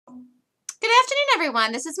Good afternoon,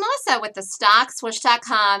 everyone. This is Melissa with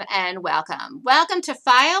thestockswoosh.com, and welcome. Welcome to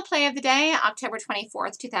File Play of the Day, October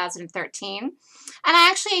 24th, 2013. And I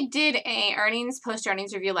actually did a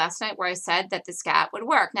post-earnings review last night where I said that this gap would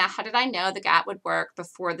work. Now, how did I know the gap would work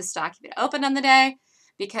before the stock even opened on the day?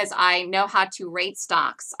 Because I know how to rate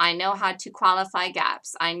stocks. I know how to qualify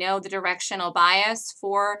gaps. I know the directional bias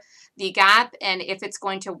for the gap and if it's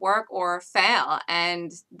going to work or fail.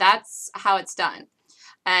 And that's how it's done.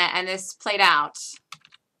 And this played out.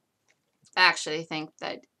 I actually think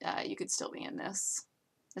that you could still be in this.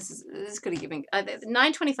 This could have given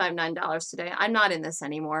 $9.25, $9 today. I'm not in this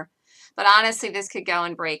anymore. But honestly, this could go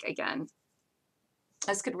and break again.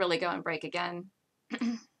 This could really go and break again.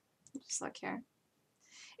 Just look here.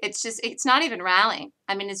 It's not even rallying.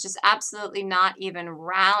 I mean, it's just absolutely not even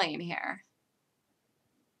rallying here.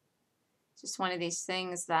 It's just one of these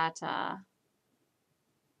things that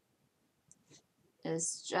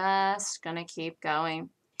is just going to keep going.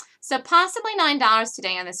 So possibly $9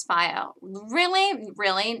 today on this file. Really,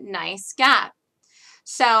 really nice gap.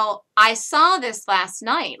 So I saw this last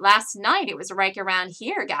night. Last night it was right around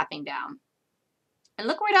here gapping down. And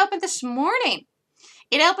look where it opened this morning.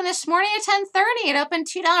 It opened this morning at 10:30. It opened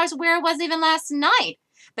 $2 where it was even last night.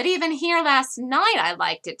 But even here last night I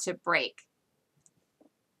liked it to break.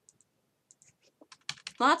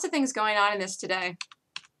 Lots of things going on in this today.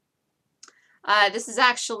 This is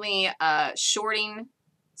actually shorting,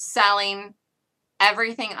 selling,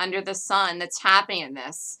 everything under the sun that's happening in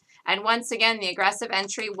this. And once again, the aggressive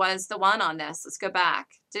entry was the one on this. Let's go back.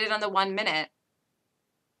 Did it on the 1 minute.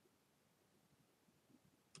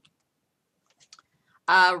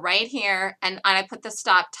 Right here, and I put the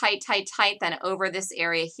stop tight, tight, tight, then over this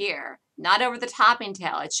area here. Not over the topping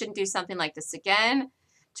tail. It shouldn't do something like this again.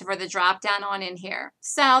 For the drop down on in here.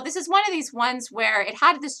 So this is one of these ones where it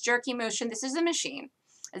had this jerky motion. This is a machine.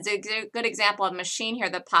 It's a good example of a machine here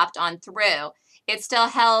that popped on through. It still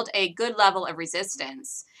held a good level of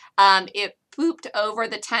resistance. It pooped over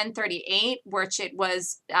the 1038, which it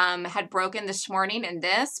was had broken this morning in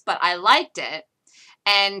this, but I liked it.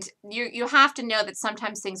 And you have to know that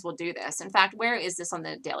sometimes things will do this. In fact, where is this on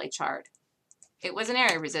the daily chart? It was an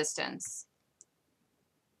area of resistance.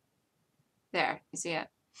 There, you see it?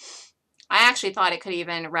 I actually thought it could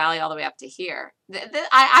even rally all the way up to here.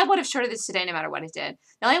 I would have shorted this today no matter what it did.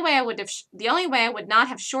 The only way I would not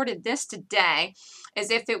have shorted this today is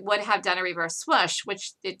if it would have done a reverse swoosh,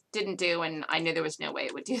 which it didn't do, and I knew there was no way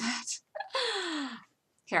it would do that.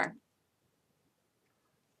 Here.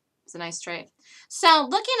 It's a nice trade. So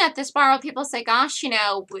looking at this bar, people say, gosh,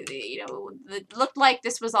 it looked like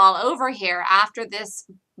this was all over here after this.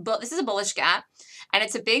 But this is a bullish gap, and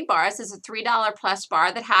it's a big bar. This is a $3 plus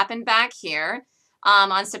bar that happened back here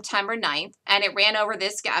on September 9th, and it ran over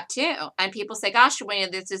this gap too. And people say, gosh,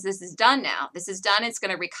 this is done now. This is done. It's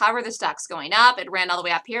going to recover. The stock's going up. It ran all the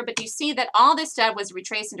way up here, but you see that all this did was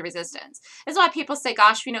retrace into resistance. This is why people say,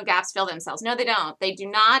 gosh, gaps fill themselves. No, they don't. They do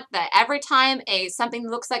not. That every time something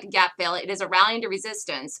looks like a gap fill, it is a rally into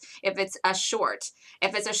resistance if it's a short.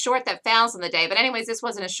 If it's a short that fails on the day. But anyways, this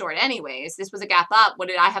wasn't a short anyways. This was a gap up.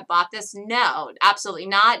 Would I have bought this? No, absolutely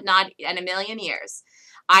not. Not in a million years.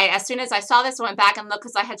 As soon as I saw this, I went back and looked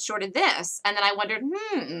because I had shorted this. And then I wondered,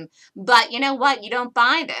 but you know what? You don't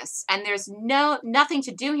buy this. And there's nothing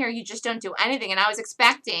to do here. You just don't do anything. And I was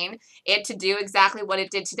expecting it to do exactly what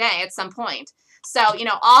it did today at some point. So,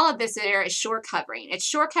 all of this here is short covering. It's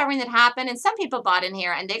short covering that happened. And some people bought in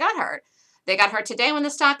here and they got hurt. They got hurt today when the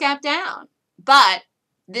stock gapped down. But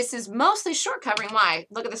this is mostly short covering. Why?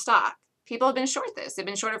 Look at the stock. People have been short this. They've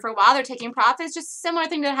been shorted for a while. They're taking profits. Just a similar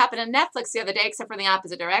thing that happened on Netflix the other day, except for the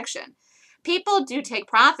opposite direction. People do take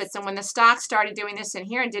profits, and when the stock started doing this in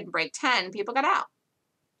here and didn't break 10, people got out.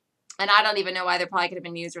 And I don't even know why. There probably could have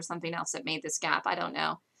been news or something else that made this gap. I don't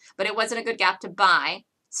know. But it wasn't a good gap to buy.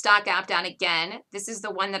 Stock gap down again. This is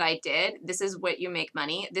the one that I did. This is what you make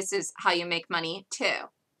money. This is how you make money too.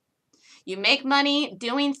 You make money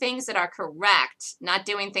doing things that are correct, not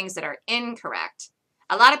doing things that are incorrect.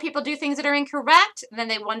 A lot of people do things that are incorrect, and then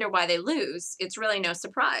they wonder why they lose. It's really no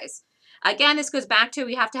surprise. Again, this goes back to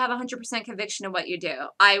you have to have 100% conviction in what you do.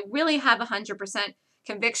 I really have 100%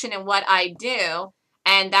 conviction in what I do,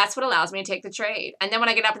 and that's what allows me to take the trade. And then when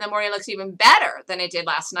I get up in the morning, it looks even better than it did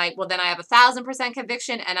last night. Well, then I have 1,000%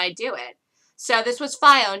 conviction, and I do it. So this was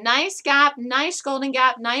FIO. Nice gap, nice golden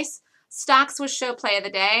gap, nice Stock Swoosh Show play of the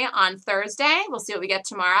day on Thursday. We'll see what we get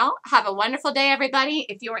tomorrow. Have a wonderful day, everybody.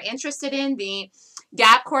 If you are interested in the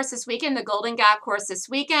Gap course this weekend, the Golden Gap course this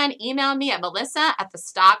weekend, email me at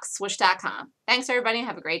melissa@thestockswoosh.com. Thanks, everybody.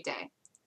 Have a great day.